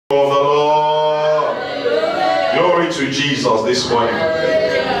to Jesus this morning.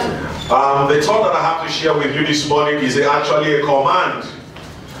 The thought that I have to share with you this morning is actually a command.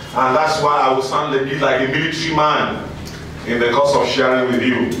 And that's why I will sound a bit like a military man in the course of sharing with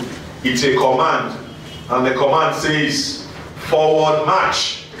you. It's a command. And the command says, forward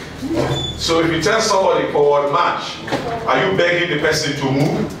march. So if you tell somebody forward march, are you begging the person to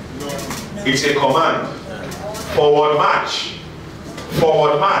move? It's a command. Forward march.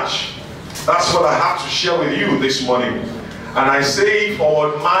 Forward march. That's what I have to share with you this morning. And I say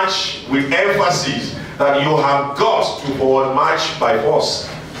forward march with emphasis that you have got to forward march by force.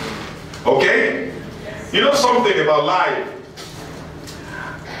 Okay? You know something about life?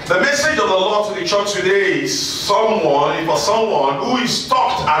 The message of the Lord to the church today is for someone who is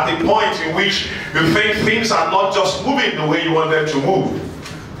stuck at the point in which you think things are not just moving the way you want them to move.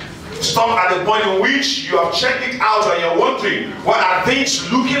 Stuck at the point in which you have checked it out and you're wondering, why are things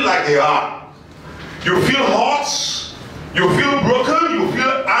looking like they are? You feel hot, you feel broken, you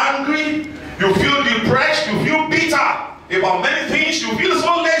feel angry, you feel depressed, you feel bitter about many things, you feel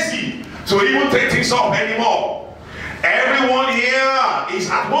so lazy to even take things up anymore. Everyone here is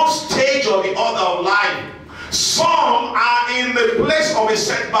at one stage or the other of life. Some are in the place of a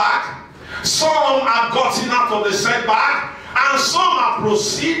setback. Some have gotten out of the setback. And some are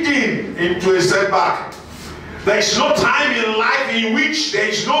proceeding into a setback. There is no time in life in which there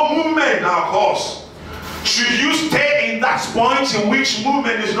is no movement now, of course. Should you stay in that point in which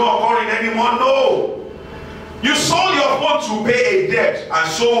movement is not occurring anymore? No. You sold your phone to pay a debt. And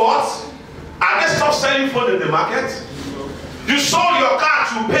so what? Are they stop selling phone in the market? You sold your car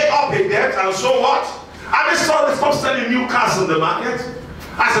to pay up a debt, and so what? Are they stop selling new cars in the market?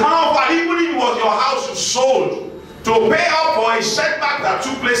 As a matter of fact, even if it was your house you sold to pay up for a setback that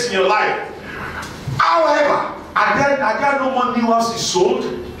took place in your life. However, are there no more new houses sold?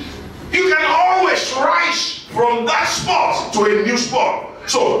 You can always rise from that spot to a new spot.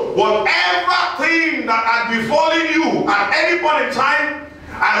 So, whatever thing that had befallen you at any point in time,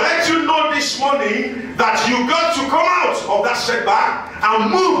 I let you know this morning that you got to come out of that setback and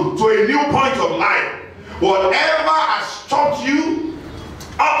move to a new point of life. Whatever has stopped you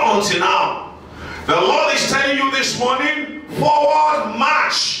up until now, the Lord is telling you this morning, forward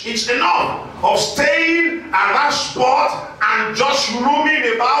march. It's enough of staying at that spot and just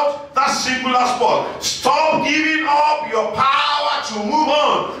roaming about that singular spot. Stop giving up your power to move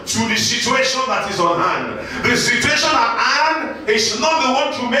on to the situation that is on hand. The situation at hand is not the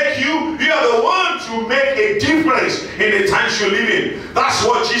one to make you. You are the one to make a difference in the times you live in. That's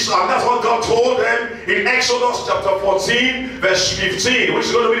what Jesus, and that's what God told them in Exodus chapter 14, verse 15, which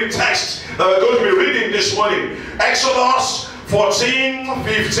is going to be the text that we're going to be reading this morning. Exodus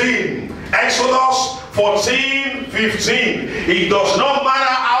 14:15. Exodus 14:15. It does not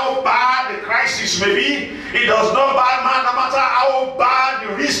matter how bad the crisis may be. It does not matter how bad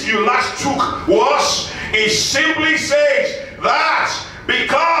the risk you last took was. It simply says that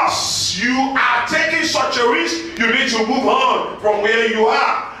because you are taking such a risk, you need to move on from where you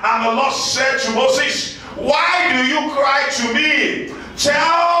are. And the Lord said to Moses, why do you cry to me?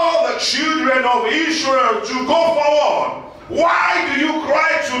 Tell the children of Israel to go forward. Why do you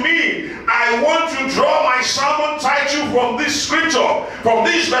cry to me? I want to draw my sermon title from this scripture, from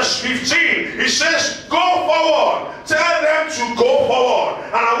this verse 15. It says, go forward. Tell them to go forward.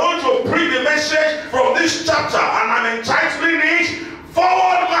 And I want to bring the message from this chapter, and I'm entitling it,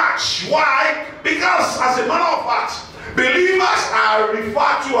 Forward March. Why? Because as a matter of fact, believers are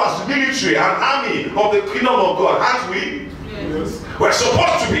referred to as military, an army of the kingdom of God, aren't we? Yes. We're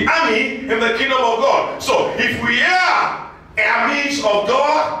supposed to be army in the kingdom of God. So if we are armies of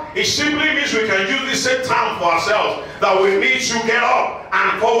God, it simply means we can use the same term for ourselves, that we need to get up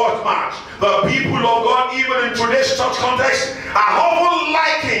and forward march. The people of God, even in today's church context, are often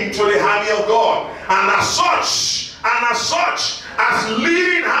likened to the army of God. And as such, as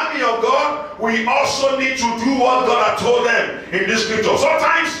leading army of God, we also need to do what God has told them in this scripture.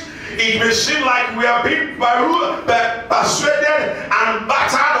 Sometimes it may seem like we are being persuaded and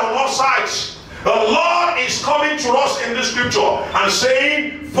battered on all sides. The Lord is coming to us in this scripture and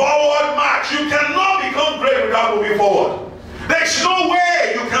saying, forward march. You cannot become great without moving forward. There's no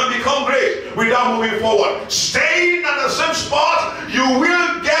way you can become great without moving forward. Staying at the same spot, you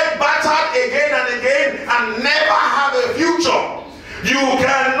will get battered again and again and never have a future. You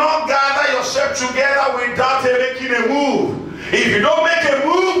cannot gather yourself together without making a move. If you don't make a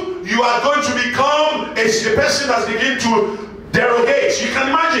move, you are going to become a person that's beginning to derogate. You can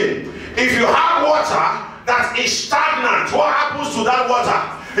imagine, if you have water that is stagnant, what happens to that water?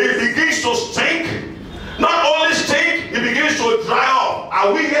 It begins to stink. Not only stink, it begins to dry off.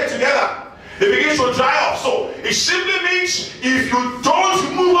 Are we here together? It begins to dry off. So it simply means if you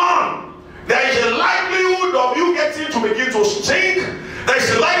don't move on, there is a likelihood of you getting to begin to stink. There is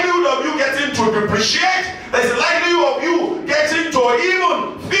a likelihood of you getting to depreciate. There is a likelihood of you getting to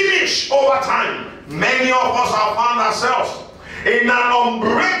even finish over time. Many of us have found ourselves in an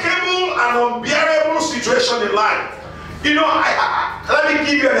unbreakable and unbearable situation in life. You know, let me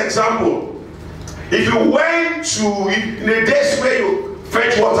give you an example. If you went to, in the days where you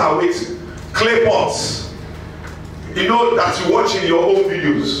fetch water with clay pots, you know that you watch in your own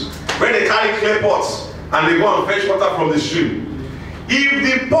videos, where they carry clay pots and they go and fetch water from the stream.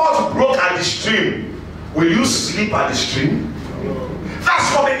 If the pot broke at the stream, will you sleep at the stream?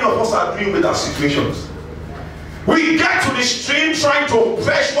 That's what many of us are doing with our situations. We get to the stream trying to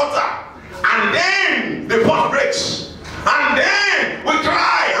fetch water, and then the pot breaks, and then we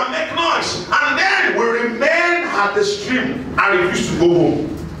cry and make noise, and then we remain at the stream and refuse to go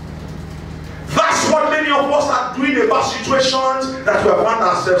home. That's what many of us are doing about situations that we have found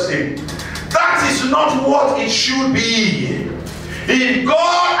ourselves in. That is not what it should be. If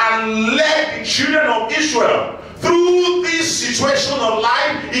God had led the children of Israel through this situation of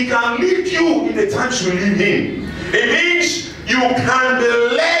life, He can lead you in the times we live in. It means you can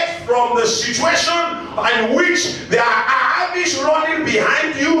be led from the situation in which there are armies running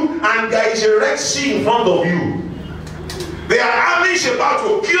behind you and there is a Red Sea in front of you. There are armies about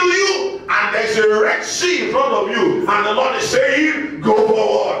to kill you and there is a Red Sea in front of you, and the Lord is saying, go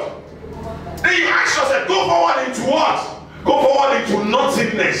forward. Then you ask yourself, go forward into what? Go forward into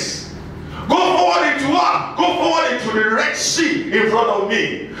nothingness. Go forward into what? Go forward into the Red Sea in front of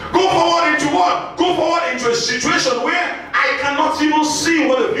me. Go forward into what? Go forward into a situation where I cannot even see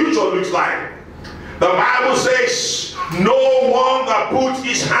what the future looks like. The Bible says, no one that puts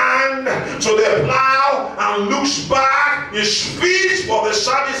his hand to the plow and looks back is fit for the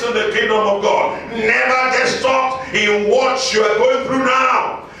service in the kingdom of God. Never get stuck in what you are going through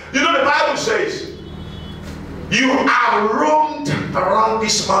now. You know, the Bible says, you have roamed around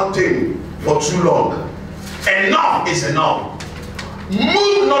this mountain for too long. Enough is enough.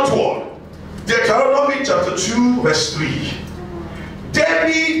 Move northward. Deuteronomy chapter 2 verse 3.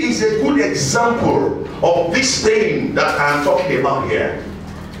 David is a good example of this thing that I am talking about here.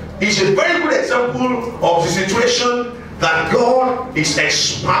 He's a very good example of the situation that God is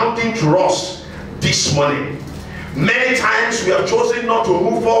expounding to us this morning. Many times we have chosen not to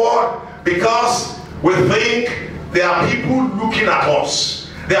move forward because we think there are people looking at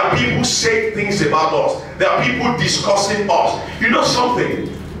us. There are people saying things about us. There are people discussing us. You know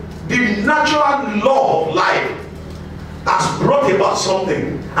something? The natural law of life has brought about something,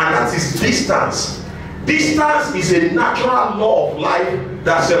 and that is distance. Distance is a natural law of life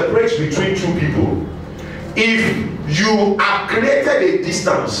that separates between two people. If you have created a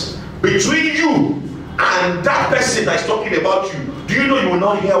distance between you and that person that is talking about you, do you know you will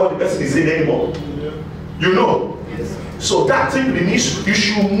not hear what the person is saying anymore? You know. So that thing means you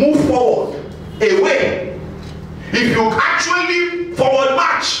should move forward, away. If you actually forward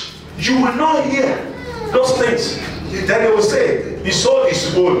march, you will not hear those things. Then they will say, he sold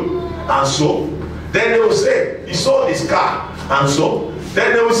his phone, and so. Then they will say, he sold his car, and so.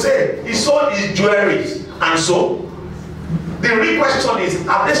 Then they will say, he sold his jewelries, and so. The real question is,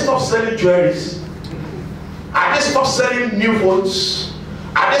 have they stopped selling jewelries? Have they stopped selling new phones?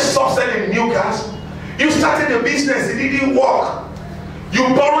 Have they stopped selling new cars? You started a business, it didn't work. You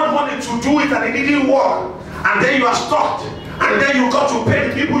borrowed money to do it and it didn't work. And then you are stuck. And then you got to pay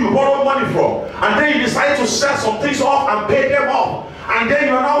the people you borrowed money from. And then you decide to sell some things off and pay them off. And then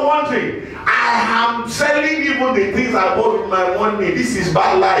you are now wondering, I am selling even the things I bought with my money. This is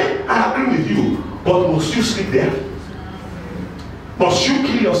bad life. I agree with you. But must you sleep there? Must you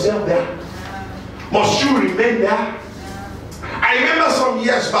kill yourself there? Must you remain there? I remember some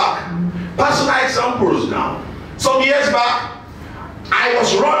years back, personal examples now. Some years back, I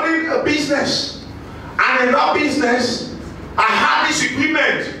was running a business. And in that business, I had this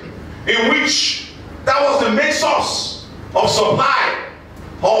equipment in which that was the main source of supply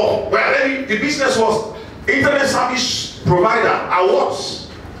of, well, the business was internet service provider. I was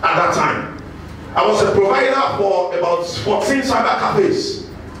at that time. I was a provider for about 14 cyber cafes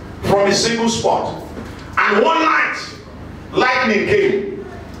from a single spot. And one night, lightning came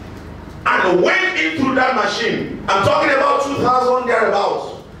and went into that machine. I'm talking about 2000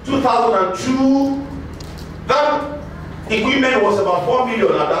 thereabouts, 2002. That equipment was about 4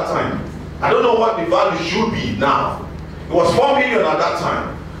 million at that time. I don't know what the value should be now. It was 4 million at that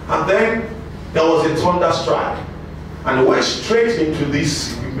time. And then there was a thunder strike. And it went straight into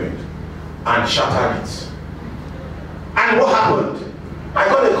this equipment and shattered it. And what happened? I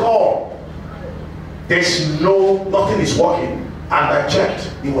got a call. nothing is working. And I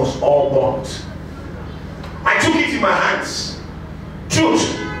checked, it was all burnt. I took it in my hands.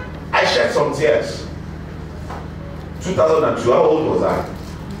 Truth, I shed some tears. 2002, how old was I?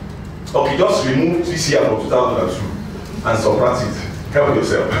 Okay, just remove this year from 2002 and subtract it. Help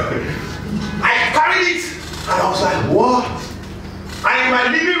yourself. I carried it and I was like, what? And in my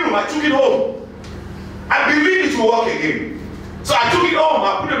living room, I took it home. I believed it would work again. So I took it home,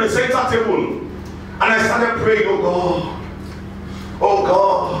 I put it on the center table. And I started praying, oh God, oh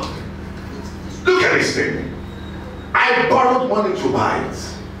God. Look at this thing. I borrowed money to buy it.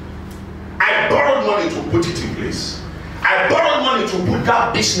 I borrowed money to put it in place. I borrowed money to put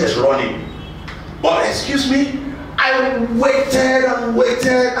that business running. But excuse me, I waited and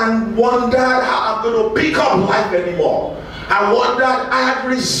waited and wondered how I'm going to pick up life anymore. I wondered, I had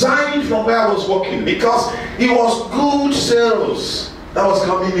resigned from where I was working because it was good sales that was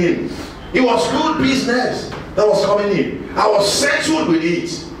coming in. It was good business that was coming in. I was settled with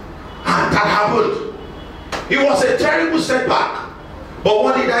it. And that happened. It was a terrible setback. But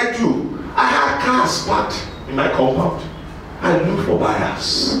what did I do? I had cars parked in my compound. I looked for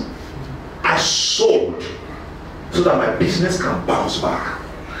buyers. I sold so that my business can bounce back.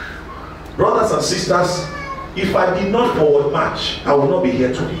 Brothers and sisters, if I did not forward march, I would not be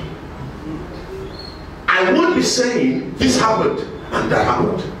here today. I would be saying this happened and that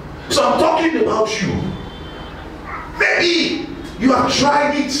happened. So I'm talking about you. Maybe you have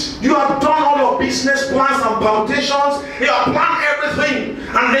tried it. You have done all your business plans and foundations. You have planned everything.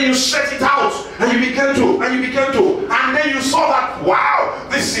 And then you set it out. And you began to. And then you saw that, wow,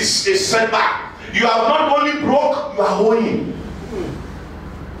 this is a setback. You are not only broke, you are owing.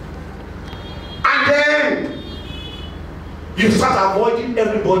 And then you start avoiding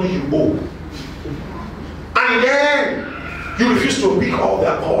everybody you owe. And then you refuse to pick all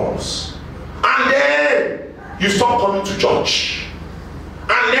their calls. And then you stop coming to church.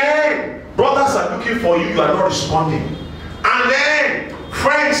 And then brothers are looking for you, you are not responding. And then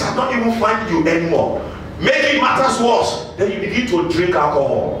friends are not even finding you anymore. Making matters worse, then you begin to drink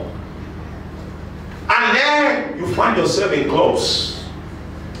alcohol. And then you find yourself in clubs.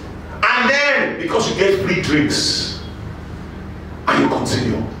 And then because you get free drinks, and you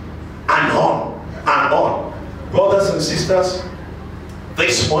continue, and on and on. Brothers and sisters,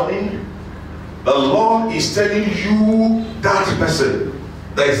 this morning, the Lord is telling you that person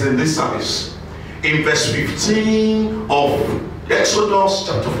that is in this service. In verse 15 of Exodus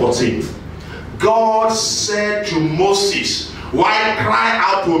chapter 14, God said to Moses, why cry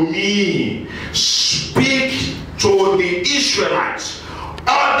out to me? Speak to the Israelites.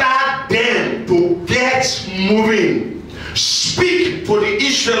 Order them to get moving. Speak to the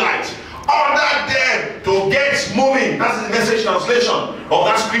Israelites. Order them to get moving. That's the Message translation of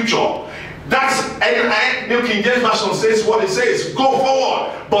that scripture. That's New King James Version says what it says. Go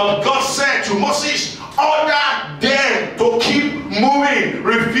forward. But God said to Moses, order them to keep moving.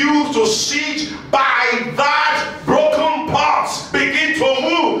 Refuse to sit by that broken parts. Begin to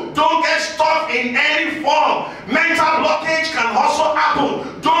move. Don't get stuck in any form. Mental blockage can also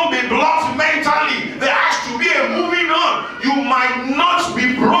happen. Don't be blocked mentally. There has to be a moving on. You might not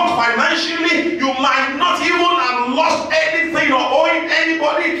be broke financially. You might not even have lost anything or owing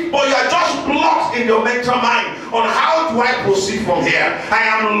anybody, but you are just blocked in your mental mind on how do I proceed from here. I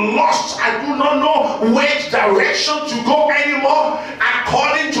am lost. I do not know which direction to go anymore.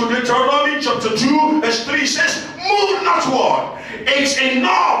 According to Deuteronomy chapter 2 verse 3 says, move northward. It's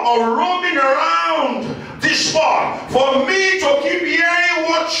enough of roaming around this spot for me to keep hearing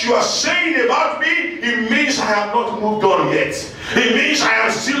what you are saying about me. It means I have not moved on yet. It means I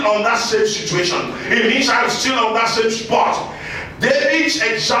am still on that same situation. It means I am still on that same spot. David's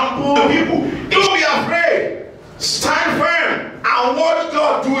example, people, don't be afraid. Stand firm and watch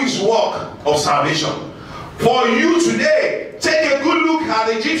God do his work of salvation. For you today, take a good look at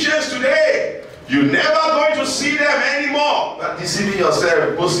the Egyptians today. You're never going to see them anymore. But deceiving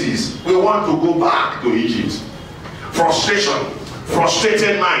yourself, Moses, we want to go back to Egypt. Frustration,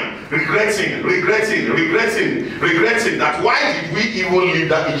 frustrated mind, regretting that why did we even leave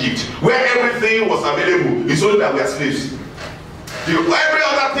that Egypt where everything was available? It's only that we are slaves. Every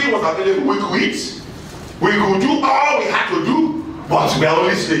other thing was available. We quit. We could do all we had to do, but we are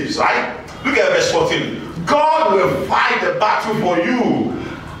only slaves, right? Look at verse 14. God will fight the battle for you,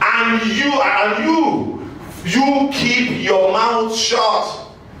 and you keep your mouth shut.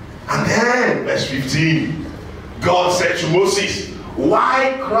 And then verse 15, God said to Moses,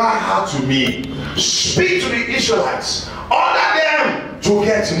 why cry out to me? Speak to the Israelites. Order them to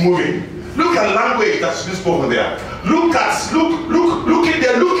get moving. Look at language that's been spoken there. Look,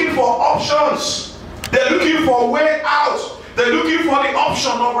 they're looking for options. They're looking for a way out. They're looking for the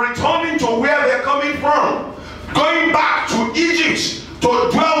option of returning to where they're coming from. Going back to Egypt to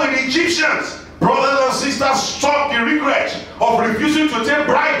dwell with the Egyptians. Brothers and sisters, stop the regret of refusing to take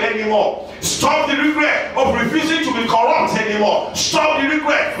bribe anymore. Stop the regret of refusing to be corrupt anymore. Stop the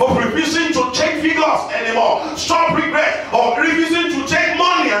regret of refusing to take figures anymore. Stop regret of refusing to take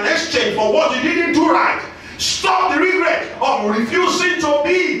money and exchange for what you didn't do right. Stop the regret of refusing to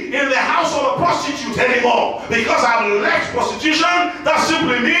be in the house of a prostitute anymore. Because I've left prostitution, that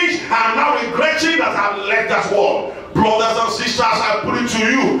simply means I'm now regretting that I've left that world. Brothers and sisters, I put it to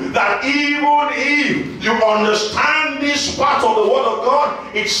you that even if you understand this part of the word of God,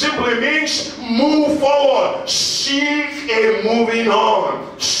 it simply means move forward. Seek a moving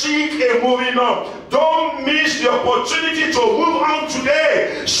on. Seek a moving on. Don't miss the opportunity to move on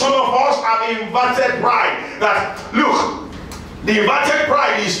today. Some of us have inverted pride. That, look, the inverted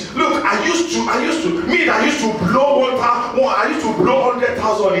pride is, look, I used to blow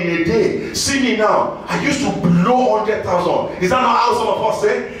 100,000 in a day. See me now, I used to blow 100,000. Is that not how some of us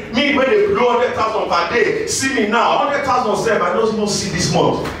say? Me, when they blow 100,000 per day, see me now, 100,000 self, I don't even see this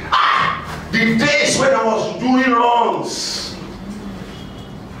month. The days when I was doing wrongs.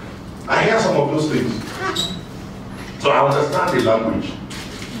 I hear some of those things. So I understand the language.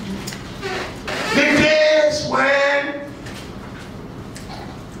 The days when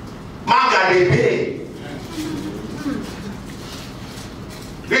Maga they pay.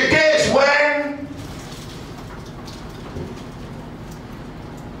 The days when,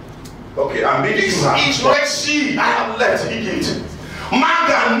 okay, I'm being each Red Sea, I have left Egypt.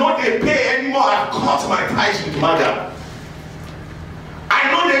 Maga not they pay anymore. I've cut my ties with Maga. I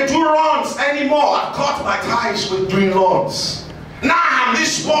know they do wrongs anymore. I've cut my ties with doing wrongs. Now I'm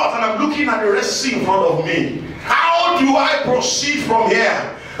this spot and I'm looking at the Red Sea in front of me. How do I proceed from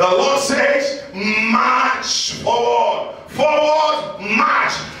here? The Lord says, march forward. Forward,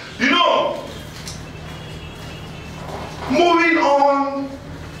 march. You know, moving on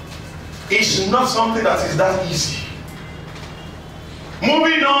is not something that is that easy.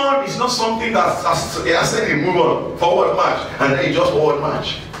 Moving on is not something that I said you move on, forward march, and then you just forward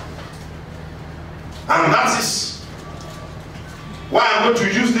march. And that is why I'm going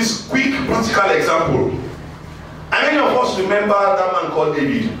to use this quick practical example. How many of us remember that man called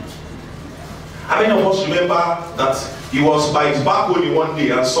David? How many of us remember that he was by his balcony one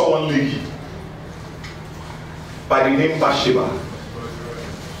day and saw one lady by the name Bathsheba?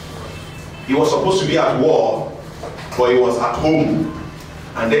 He was supposed to be at war, but he was at home.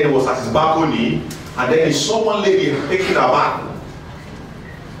 And then he was at his balcony, and then he saw one lady taking a bath.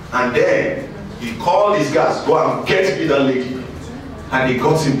 And then he called his guys, go and get me that lady. And he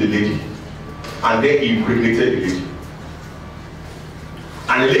got him the lady. And then he impregnated the lady.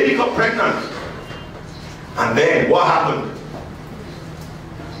 And the lady got pregnant. And then what happened?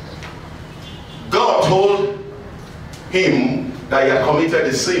 God told him that he had committed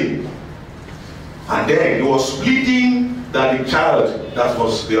a sin. And then he was pleading that the child that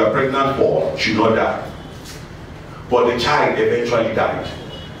they were pregnant for should not die. But the child eventually died.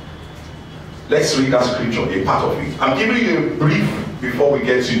 Let's read that scripture, a part of it. I'm giving you a brief before we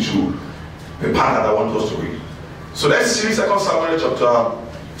get into the part that I want us to read. So let's see 2 Samuel chapter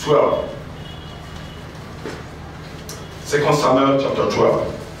 12. 2 Samuel chapter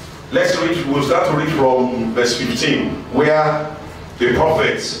 12. Let's read, we'll start to read from verse 15, where the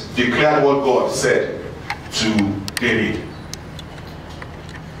prophets declared what God said to David.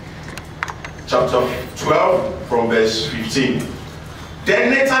 Chapter 12 from verse 15.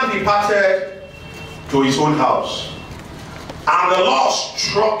 Then Nathan departed to his own house, and the Lord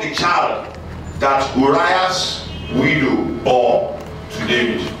struck the child that Uriah's widow bore to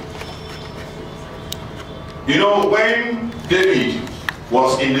David. You know, when David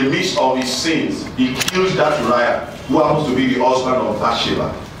was in the midst of his sins, he killed that Uriah, who happens to be the husband of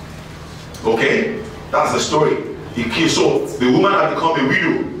Bathsheba. Okay? That's the story. He killed. So the woman had become a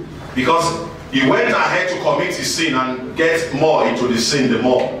widow because he went ahead to commit his sin and get more into the sin the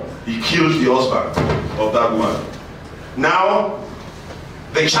more. He killed the husband of that woman. Now,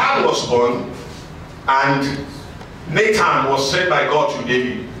 the child was born, and Nathan was sent by God to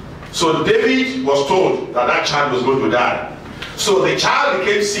David. So David was told that that child was going to die. So the child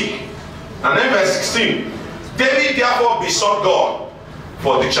became sick. And then verse 16, David therefore besought God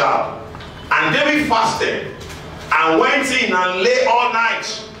for the child. And David fasted and went in and lay all night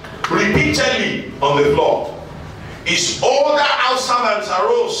repeatedly on the floor. His older house servants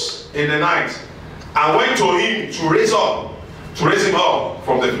arose in the night and went to him to raise him up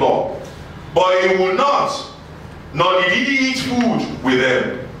from the floor. But he would not, nor did he eat food with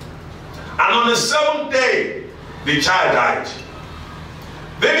them. And on the 7th day, the child died.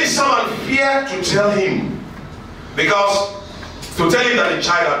 Then his servant feared to tell him, to tell him that the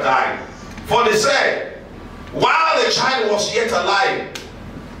child had died. For they said, while the child was yet alive,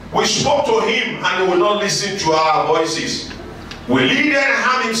 we spoke to him and he would not listen to our voices. Will he then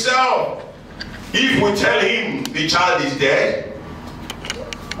harm himself if we tell him the child is dead?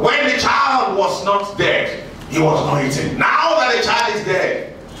 When the child was not dead, he was not eaten. Now that the child is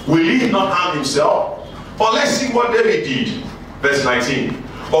dead, will he not harm himself? But let's see what David did. Verse 19.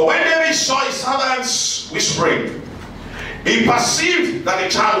 But when David saw his servants whispering, he perceived that the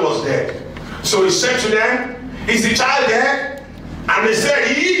child was dead. So he said to them, is the child dead? And they said,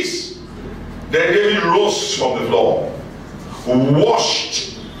 he is. Then David rose from the floor,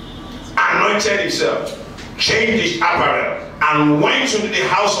 washed, anointed himself, changed his apparel, and went into the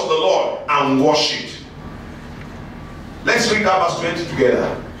house of the Lord and worshipped. Let's read that verse 20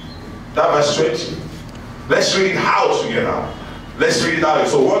 together. That verse 20. Let's read it how together. Let's read it out.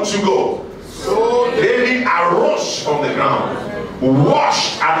 So 1, 2, go. So David arose from the ground,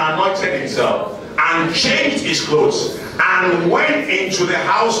 washed and anointed himself, and changed his clothes, and went into the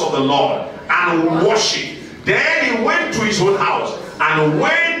house of the Lord and worshipped. Then he went to his own house, and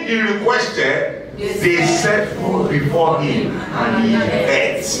when he requested, they set food before him, and he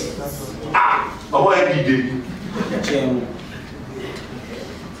ate. What did he do?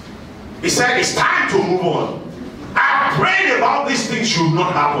 He said, it's time to move on. I prayed about these things should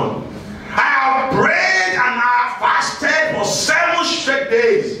not happen. I have prayed and I have fasted for 7 straight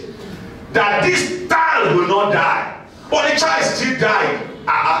days that this child will not die. But the child still died.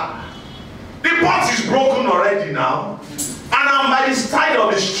 The pot is broken already now. And I'm by the side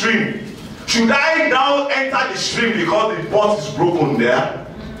of the stream. Should I now enter the stream because the pot is broken there?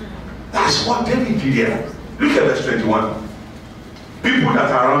 That's what David did here. Look at verse 21. People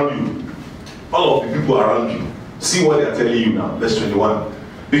that are around you, all of the people around you, see what they are telling you now. Verse 21.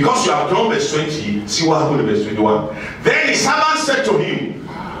 Because you have done verse 20, see what happened in verse 21. Then his servant said to him,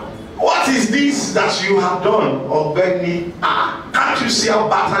 what is this that you have done, Ogbeni? Can't you see how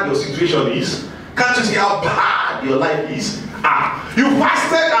bad your situation is? Can't you see how bad your life is? You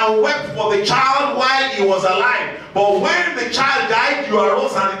fasted and wept for the child while he was alive. But when the child died, you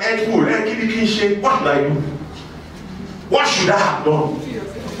arose and ate food. What should I do? What should I have done?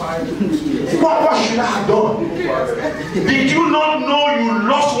 What should I have done? Did you not know you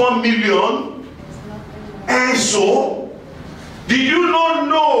lost 1 million? And so, did you not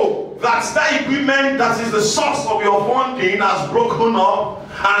know that equipment that is the source of your funding has broken up?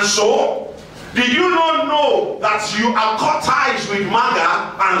 And so, did you not know that you are cut ties with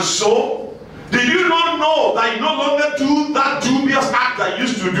MAGA? And so, did you not know that you no longer do that dubious act that you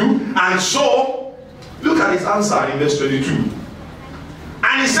used to do? And so, look at his answer in verse 22.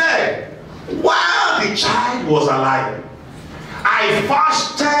 And he said, while the child was alive, I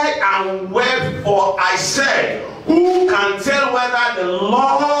fasted and wept, for I said, who can tell whether the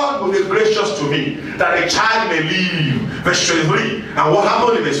Lord will be gracious to me, that the child may live? Verse 23. And what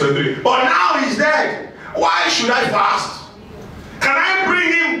happened in verse 23? But now he's dead. Why should I fast? Can I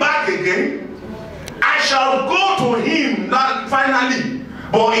bring him back again? I shall go to him finally,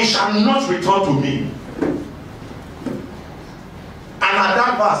 but he shall not return to me. And at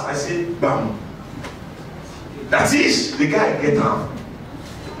that verse, I said, bam. That is, the guy get down.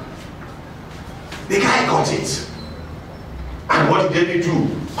 The guy got it. And what did he do?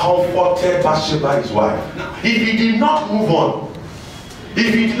 Comforted Bathsheba, his wife. Now, if he did not move on,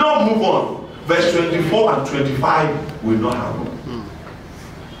 verse 24 and 25 will not happen.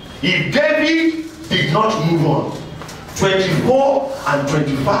 If David did not move on, 24 and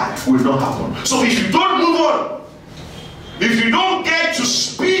 25 will not happen. So if you don't move on, if you don't get to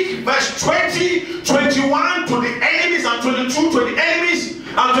speak verse 20, 21 to the enemies, and 22 to the enemies,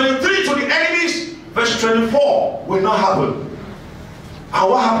 and 23 to the enemies, verse 24 will not happen. And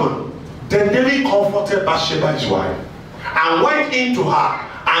what happened? Then David comforted Bathsheba, his wife, and went into her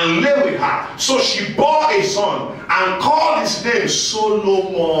and lay with her. So she bore a son and called his name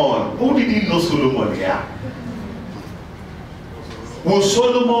Solomon. Who did he know Solomon here? Would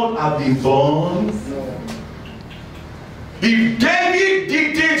Solomon have been born? If David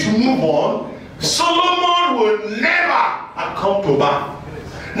didn't move on, Solomon would never have come to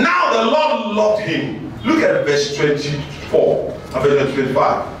pass. Now the Lord loved him. Look at verse 24 and verse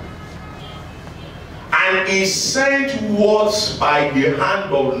 25. And he sent words by the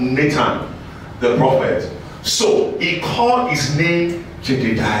hand of Nathan the prophet. So he called his name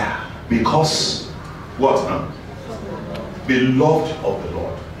Jedediah, because what now? Beloved of the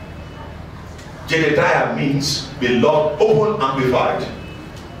Lord. Jedediah means beloved, open amplified.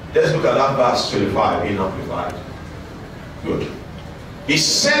 Let's look at that verse 25 in Amplified. Good. He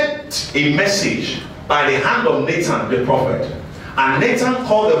sent a message by the hand of Nathan the prophet. And Nathan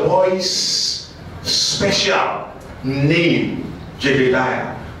called the boy's special name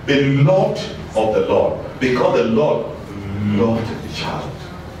Jedediah, beloved of the Lord, because the Lord loved the child.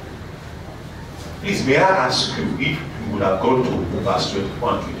 Please, may I ask you, if you would have gone to verse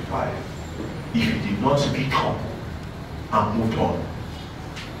 21, 25, if you did not pick up and moved on,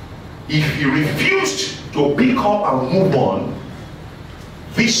 if you refused to pick up and move on,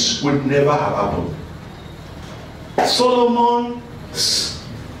 this would never have happened. Solomon's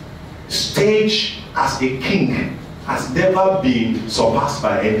stage as a king has never been surpassed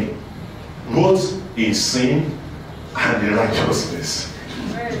by any, both in sin and in righteousness.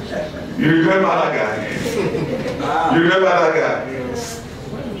 You remember that guy? You remember that guy?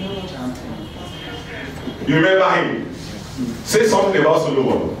 You remember him? Say something about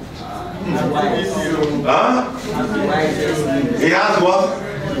Solomon. Huh? He has what?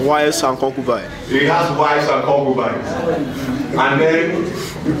 Wives and concubines. He has wives and concubines. And then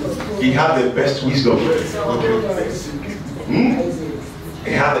he had the best wisdom.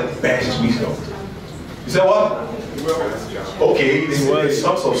 He had the best wisdom. You said what? Okay, this is the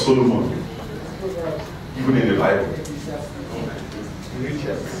sons of Solomon. Even in the Bible.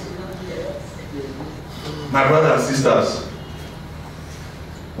 My brothers and sisters,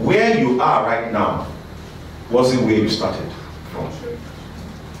 where you are right now wasn't where you started from.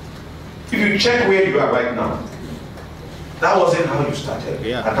 If you check where you are right now, that wasn't how you started.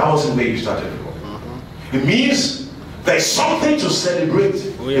 And that wasn't where you started from. It means there's something to celebrate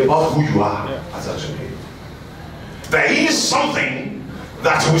about who you are as of today. There is something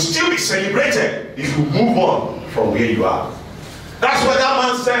that will still be celebrated if you move on from where you are. That's what that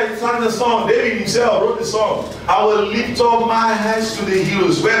man said. He sang the song. David himself wrote the song. I will lift up my hands to the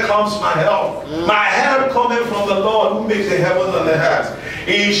hills. Where comes my help? My help coming from the Lord who makes the heavens and the earth.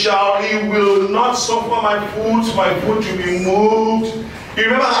 He will not suffer my foot to be moved. You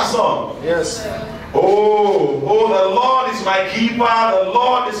remember that song? Yes. Oh, the Lord is my keeper. The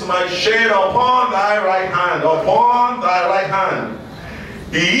Lord is my shade upon thy right hand. Upon thy right hand.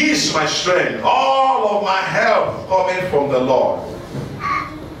 He is my strength. All of my help coming from the Lord.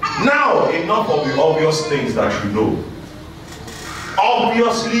 Now, enough of the obvious things that you know.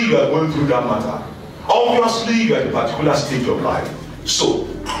 Obviously, you are going through that matter. Obviously, you are at a particular stage of life. So,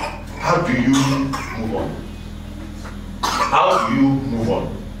 how do you move on? How do you move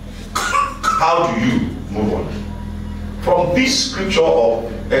on? How do you move on? From this scripture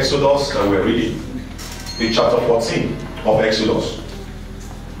of Exodus that we're reading, in chapter 14 of Exodus,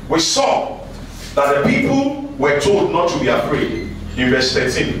 we saw that the people were told not to be afraid. In verse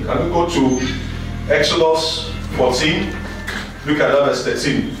 13, can we go to Exodus 14? Look at that verse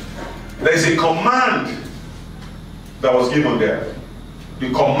 13. There is a command that was given there. The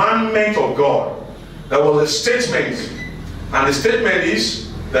commandment of God. There was a statement, and the statement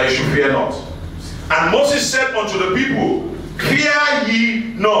is that you should fear not. And Moses said unto the people, fear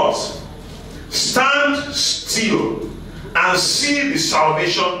ye not, stand still, and see the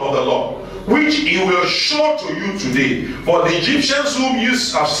salvation of the Lord, which he will show to you today. For the Egyptians whom you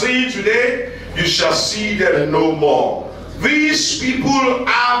are seeing today, you shall see them no more. These people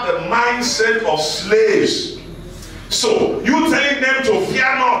have the mindset of slaves. So you telling them to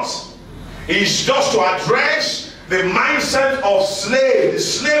fear not is just to address the mindset of slave, the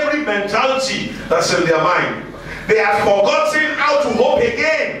slavery mentality that's in their mind. They have forgotten how to hope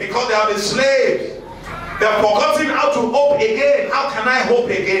again because they have been slaves. They have forgotten how to hope again. How can I hope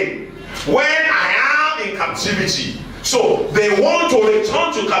again when I am in captivity? So they want to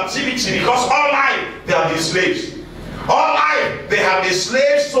return to captivity because all life they have been slaves. All life they have been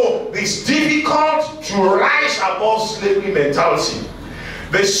slaves, so it's difficult to rise above slavery mentality.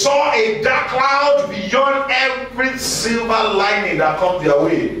 They saw a dark cloud beyond every silver lining that comes their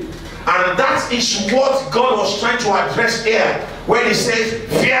way. And that is what God was trying to address here when he says,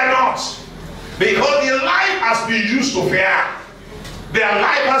 fear not. Because their life has been used to fear. Their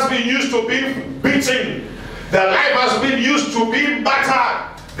life has been used to being beaten. Their life has been used to being battered.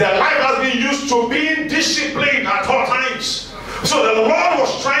 Their life has been used to being disciplined at all times. So the Lord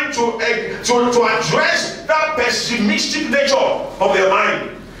was trying to address that pessimistic nature of their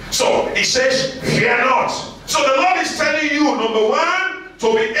mind. So he says, fear not. So the Lord is telling you, number one,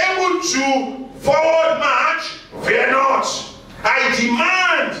 to be able to forward march, fear not. I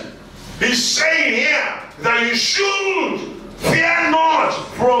demand, he's saying here, that you should Fear not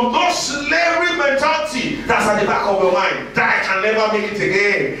from those slavery mentality that's at the back of your mind, that I can never make it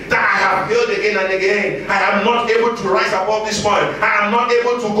again, that I have failed again and again, I am not able to rise above this point, I am not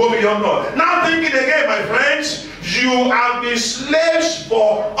able to go beyond God. Now thinking again, my friends, you have been slaves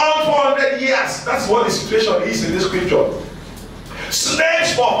for 400 years. That's what the situation is in this scripture.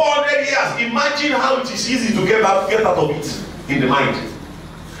 Slaves for 400 years. Imagine how it is easy to get out of it in the mind.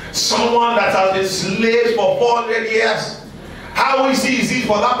 Someone that has been slaves for 400 years. How easy is it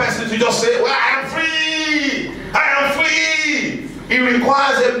for that person to just say, well, I am free, I am free? It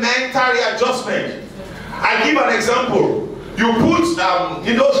requires a mental readjustment. I give an example. You put,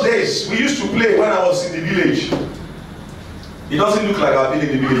 in those days, we used to play when I was in the village. It doesn't look like I've been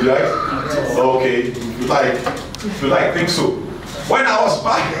in the village, right? Okay, if you like, think so. When I was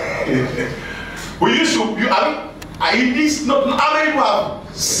back, we used to, how many people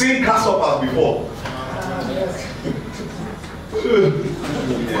have seen grasshoppers before?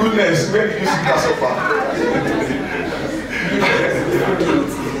 Goodness, where did you see grasshopper?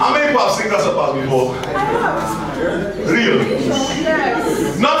 How many people have seen grasshoppers before? Real?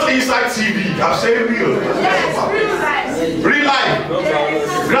 Yes. Not inside TV. I'm saying real. Yes, real life.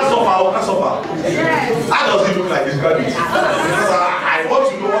 Grasshopper or grasshopper? Yes. How does it look like? Describe it. Because I want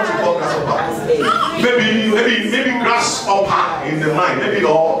to know what to call grasshopper. Maybe grasshopper in the mind.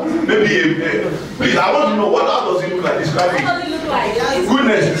 Please, I want to know how does it look like? Describe it. How does it look like?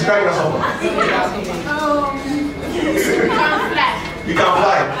 Goodness, describe grasshopper. You can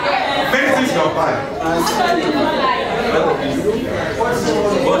fly. Many things can fly.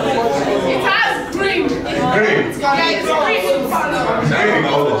 It has green. Green. Green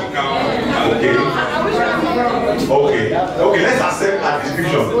color. Okay, let's accept that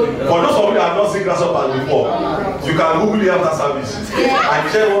description. For those of you that have not seen grasshopper before, you can Google it after service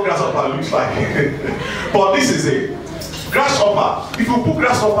and check what grasshopper looks like. But this is a grasshopper. If you put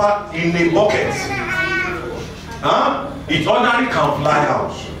grasshopper in a bucket, it ordinarily can fly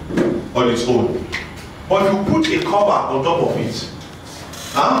out on its own. But if you put a cover on top of it,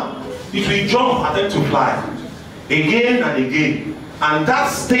 it will jump and attempt to fly again and again. And that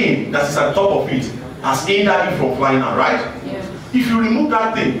stain that is at the top of it has hindered it from flying out, right? Yeah. If you remove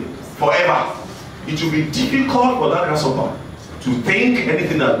that thing forever, it will be difficult for that grasshopper to think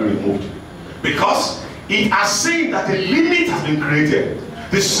anything that will be removed. Because it has seen that a limit has been created.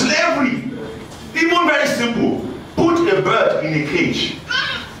 The slavery, even very simple, put a bird in a cage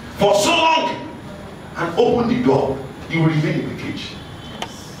for so long and open the door, it will remain in the cage.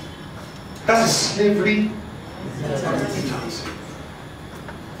 That is slavery.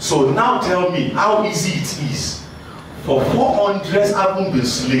 So now tell me how easy it is for 400 having been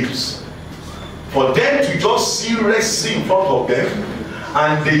slaves, for them to just see wrestling in front of them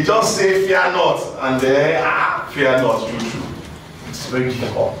and they just say fear not, and they fear not, true. It's very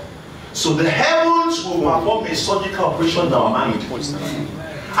difficult. So the heavens will perform a surgical operation in our mind and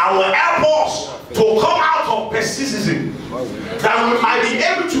will help us to come out of pessimism, that we might be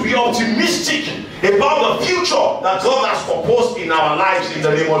able to be optimistic about the future that God has proposed in our lives in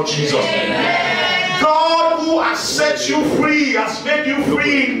the name of Jesus. Amen. God who has set you free has made you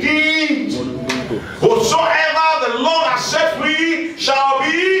free indeed. Whosoever the Lord has set free shall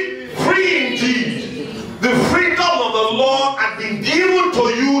be free indeed. The freedom of the Lord has been given to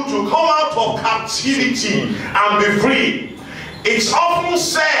you to come out of captivity and be free. It's often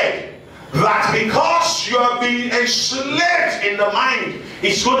said that because you have been enslaved in the mind,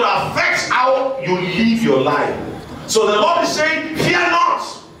 it's going to affect how you live your life. So the Lord is saying, fear not,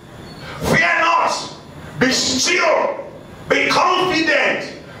 be still, be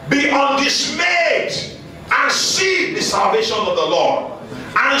confident, be undismayed, and see the salvation of the Lord.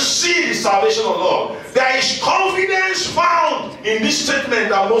 And see the salvation of the Lord. There is confidence found in this statement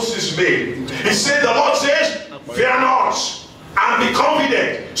that Moses made. He said, the Lord says, fear not, and be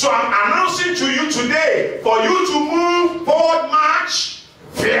confident. So I'm announcing to you today, for you to move forward march,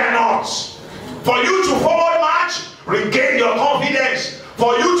 fear not. For you to forward march, regain your confidence.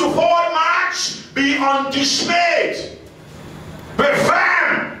 For you to forward march, be undismayed, be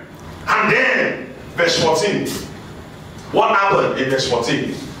firm. And then verse 14, what happened in verse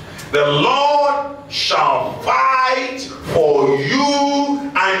 14? The Lord shall fight for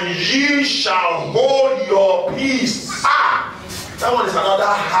you, and ye shall hold your peace. That one is another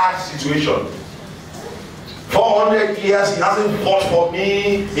hard situation. 400 years he hasn't fought for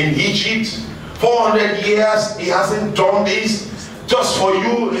me in Egypt. 400 years he hasn't done this just for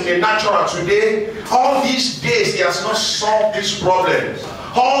you in the natural today. All these days he has not solved this problem.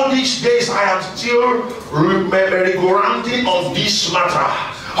 All these days I am still merry-go-rounding on this matter.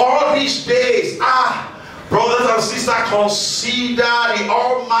 All these days, Brothers and sisters, consider the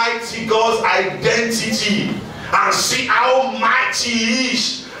Almighty God's identity and see how mighty He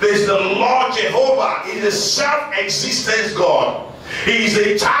is. There's the Lord Jehovah. He is a self-existent God. He is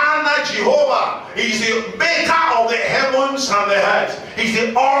the eternal Jehovah. He is the maker of the heavens and the earth. He is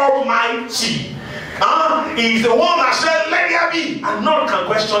the Almighty. He is the one that said, let there be, and none can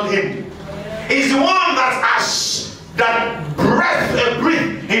question Him. He is the one that has that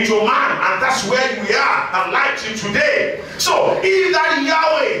breathe into man, and that's where we are alive till today. So if that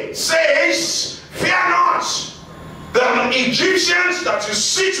Yahweh says, fear not, the Egyptians that you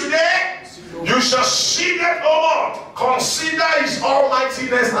see today, you shall see them no more. Consider His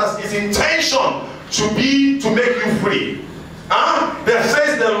almightiness as His intention to make you free. That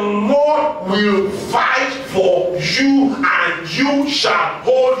says the Lord will fight for you and you shall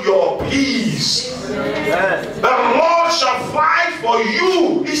hold your peace. Yes. The Lord shall fight for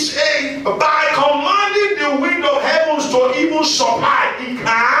you. He's saying, by commanding the wind of heavens to even supply, He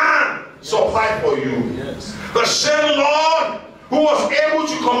can supply for you. Yes. The same Lord who was able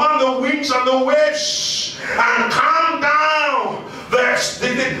to command the winds and the waves and calm down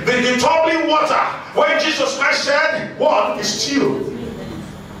the tumbling water, when Jesus Christ said, what is still?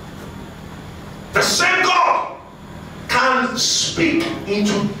 The same God can speak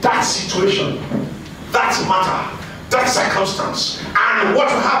into that situation, that matter, that circumstance, and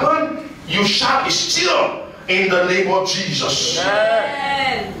what will happen? You shall be still in the name of Jesus.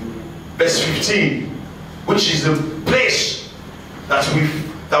 Amen. Verse 15, which is the place that we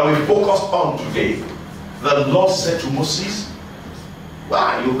focused on today. The Lord said to Moses,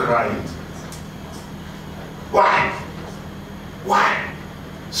 why are you crying? Why? Why?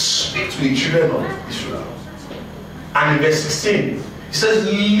 Speak to the children of Israel. And in verse 16, he says,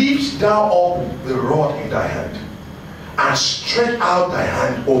 lift thou up the rod in thy hand, and stretch out thy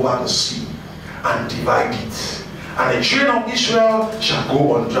hand over the sea, and divide it. And the children of Israel shall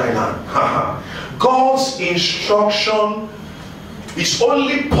go on dry land. God's instruction is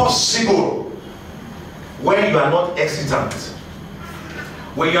only possible when you are not hesitant,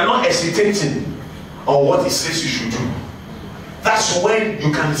 when you are not hesitating on what He says you should do. That's when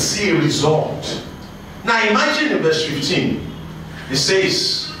you can see a result. Now imagine in verse 15, it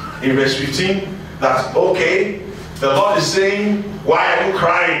says in verse 15 that, okay, the Lord is saying, why are you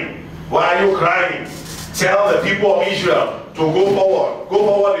crying? Why are you crying? Tell the people of Israel to go forward. Go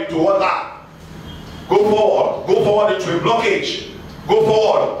forward into water. Go forward. Go forward into a blockage. Go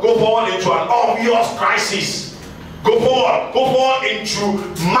forward into an obvious crisis. Go forward into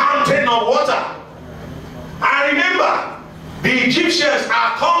mountain of water. And remember, the Egyptians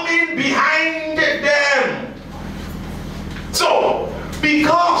are coming behind them. So,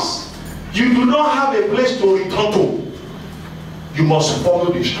 because you do not have a place to return to, you must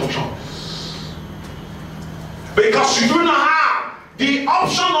follow the instructions. Because you do not have the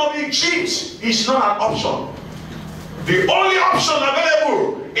option of Egypt, is not an option. The only option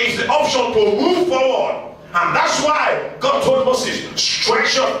available is the option to move forward. And that's why God told Moses,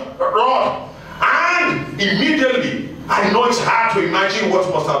 stretch your rod. And immediately, I know it's hard to imagine what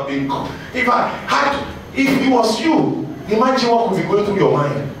must have been. If it was you, imagine what could be going through your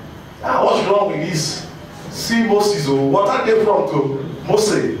mind. What's wrong with this? See Moses, what are they from to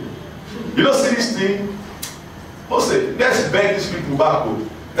Moses? You don't see this thing? Moses, let's beg these people back.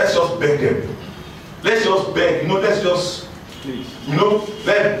 Let's just beg them. Let's just beg, let's just,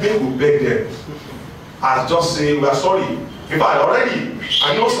 let people beg them. I just say, we are sorry. In fact, already,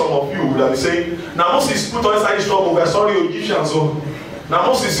 I know some of you would have been saying, now Moses put us inside this trouble, we are sorry, Egyptians. So now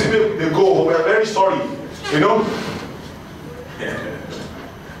Moses say, they go, but we are very sorry.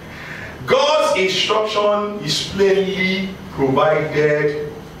 God's instruction is plainly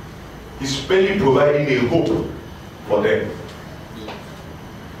provided, is plainly providing a hope for them.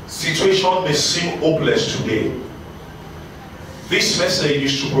 Situation may seem hopeless today. This message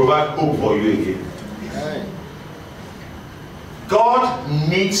is to provide hope for you again. God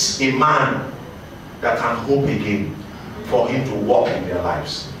needs a man that can hope again for Him to walk in their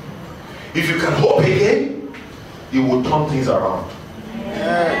lives. If you can hope again, He will turn things around.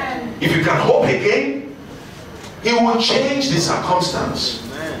 Amen. If you can hope again, He will change the circumstance.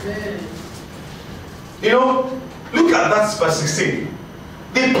 Amen. Look at that verse 16.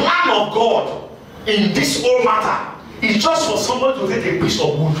 The plan of God in this whole matter is just for someone to take a piece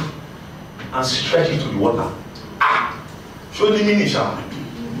of wood and stretch it to the water. Show the miniature.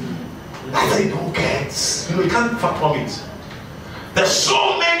 That's what you don't get. You can't fathom it. There's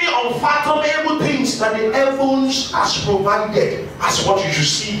so many unfathomable things that the heavens has provided as what you should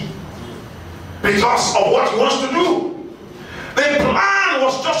see, because of what He wants to do. The plan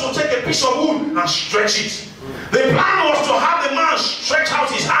was just to take a piece of wood and stretch it. The plan was to have the man stretch out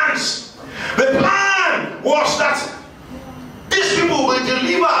his hands. The plan was that these people will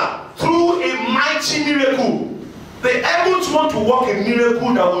deliver through a mighty miracle. The heavens want to work a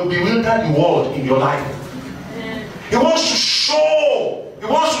miracle that will bewilder the world in your life. He wants to show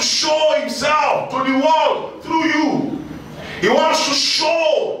himself to the world through you. He wants to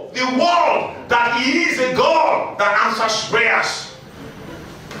show the world that he is a God that answers prayers.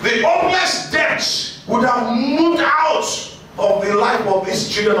 The hopeless depths would have moved out of the life of these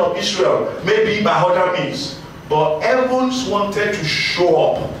children of Israel, maybe by other means. But heavens wanted to show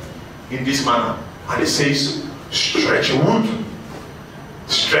up in this manner. And it says, stretch a wood.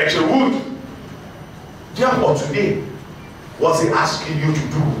 Stretch a wood. Therefore today, what's he asking you to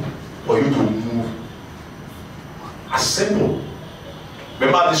do for you to move? As simple.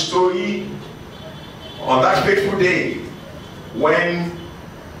 Remember the story on that fateful day when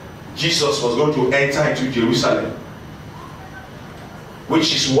Jesus was going to enter into Jerusalem,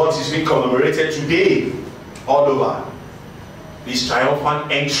 which is what is being commemorated today all over, this triumphant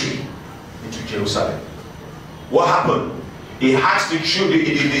entry into Jerusalem. What happened? He asked the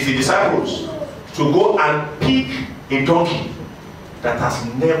disciples to go and pick a donkey that has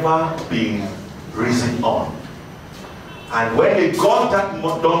never been risen on. And when they got that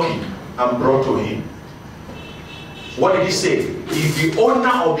donkey and brought to him, what did he say? If the owner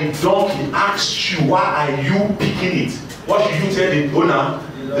of the donkey asks you, why are you picking it? What should you tell the owner?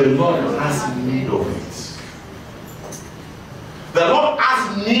 The Lord has need of it. The Lord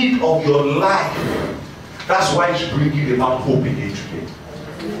has need of your life. That's why he's bringing about hope again today.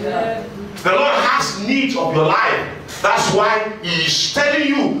 Yeah. The Lord has need of your life. That's why he is telling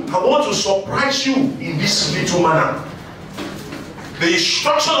you, I want to surprise you in this little manner. The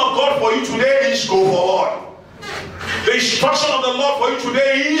instruction of God for you today is go forward. The instruction of the Lord for you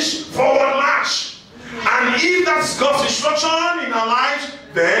today is forward march. And if that's God's instruction in our lives,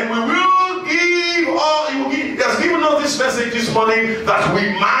 then we will give all he will give. He has given us this message this morning that we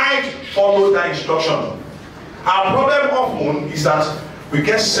might follow that instruction. Our problem often is that we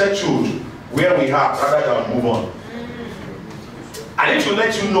get settled where we are rather than move on. I need to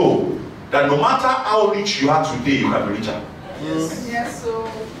let you know that no matter how rich you are today, you can be richer. Yes. Yes,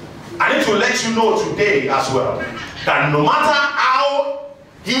 so I need to let you know today as well that no matter how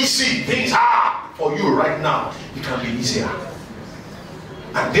easy things are for you right now, it can be easier.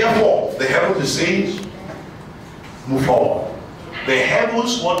 And therefore, the heavens is saying, move forward. The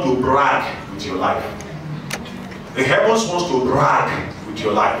heavens want to brag with your life. The heavens wants to brag with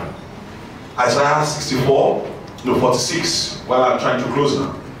your life. Isaiah 46, while I'm trying to close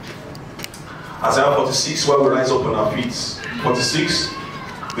now. Isaiah 46, where we rise up on our feet. 46,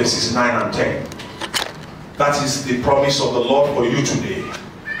 verses 9 and 10. That is the promise of the Lord for you today.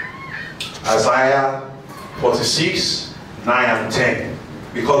 Isaiah 46, 9 and 10.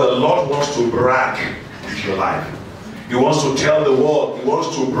 Because the Lord wants to brag with your life. He wants to tell the world, he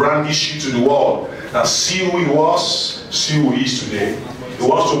wants to brandish you to the world that see who he was, see who he is today. He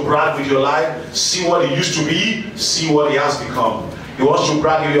wants to brag with your life, see what he used to be, see what he has become. He wants to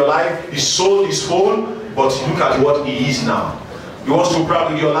brag with your life, he sold his phone, but look at what he is now. He wants to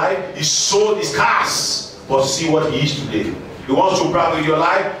brag with your life, he sold his cars, but see what he is today. He wants to brag with your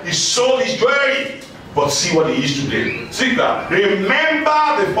life, he sold his jewelry, but see what he is today. See that?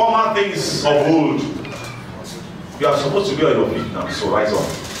 Remember the former things of old. You are supposed to be on your feet now, so rise up.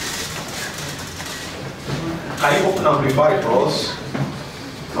 Can you open Amplify for us?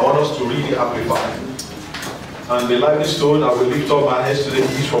 I want us to read the Amplify. And the lively stone, I will lift up my head to the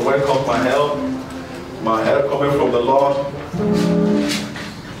east, from where comes my help. My help coming from the Lord.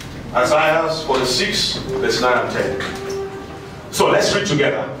 Isaiah 46, verse 9 and 10. So let's read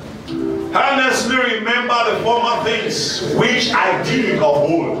together. Earnestly remember the former things which I did of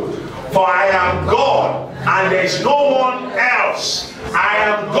old. For I am God, and there is no one else. I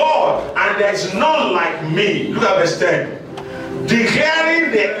am God, and there is none like me. Look at verse 10.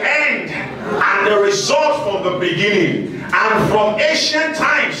 Declaring the end and the result from the beginning, and from ancient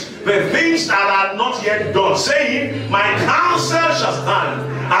times the things that are not yet done, saying, my counsel shall stand.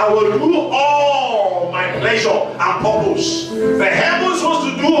 I will do all my pleasure and purpose. The heavens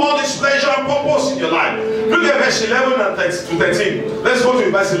wants to do all this pleasure and purpose in your life. Look at verse 11 and 13. Let's go to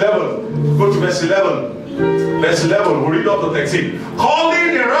verse 11. Go to verse 11. Verse 11, we read up to 13.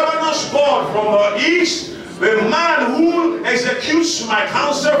 Calling the ravenous bird from the east, the man who executes my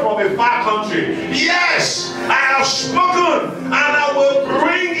counsel from a far country. Yes, I have spoken, and I will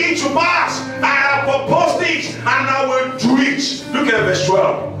bring it to pass. I have proposed it, and I will do it. Look at verse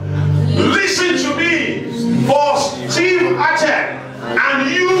 12. Listen to me, for stiff-hearted,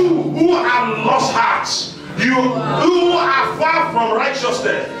 and you who have lost hearts. You who are far from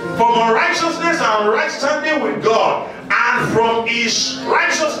righteousness, from unrighteousness and right standing with God, and from his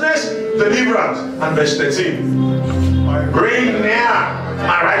righteousness deliverance. And verse 13, bring near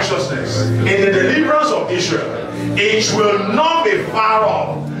my righteousness in the deliverance of Israel. It will not be far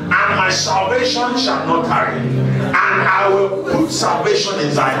off, and my salvation shall not tarry. And I will put salvation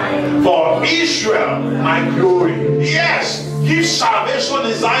in Zion for Israel, my glory. Yes, give salvation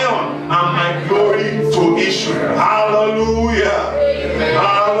in Zion and my glory to Israel. Hallelujah.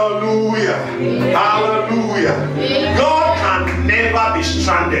 Hallelujah. Hallelujah. God can never be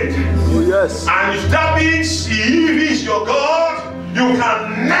stranded. Oh, yes. And if that means He is your God, you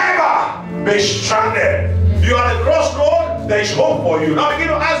can never be stranded. You are at the crossroad, there is hope for you. Now begin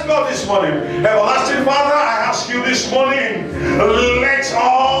to ask God this morning. Everlasting Father, I ask you this morning, let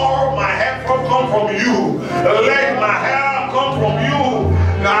all my help come from you. Let my help come from you.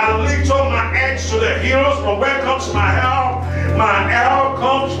 Now I lift up my head to the hills. From where comes my help? My help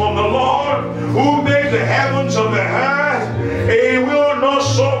comes from the Lord who made the heavens and the earth. He will not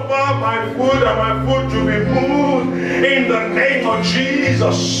suffer my foot and my foot to be moved in the name of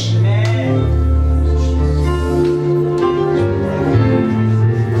Jesus.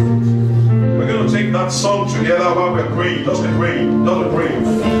 We're going to take that song together while we're praying. Just the praying. Just the praying.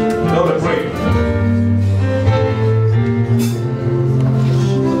 Just the praying.